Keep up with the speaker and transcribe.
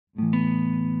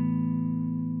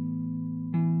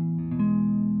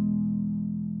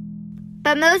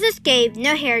But Moses gave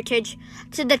no heritage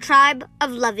to the tribe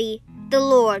of Levi. The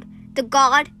Lord, the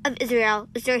God of Israel,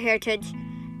 is their heritage,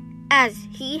 as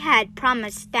he had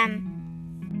promised them.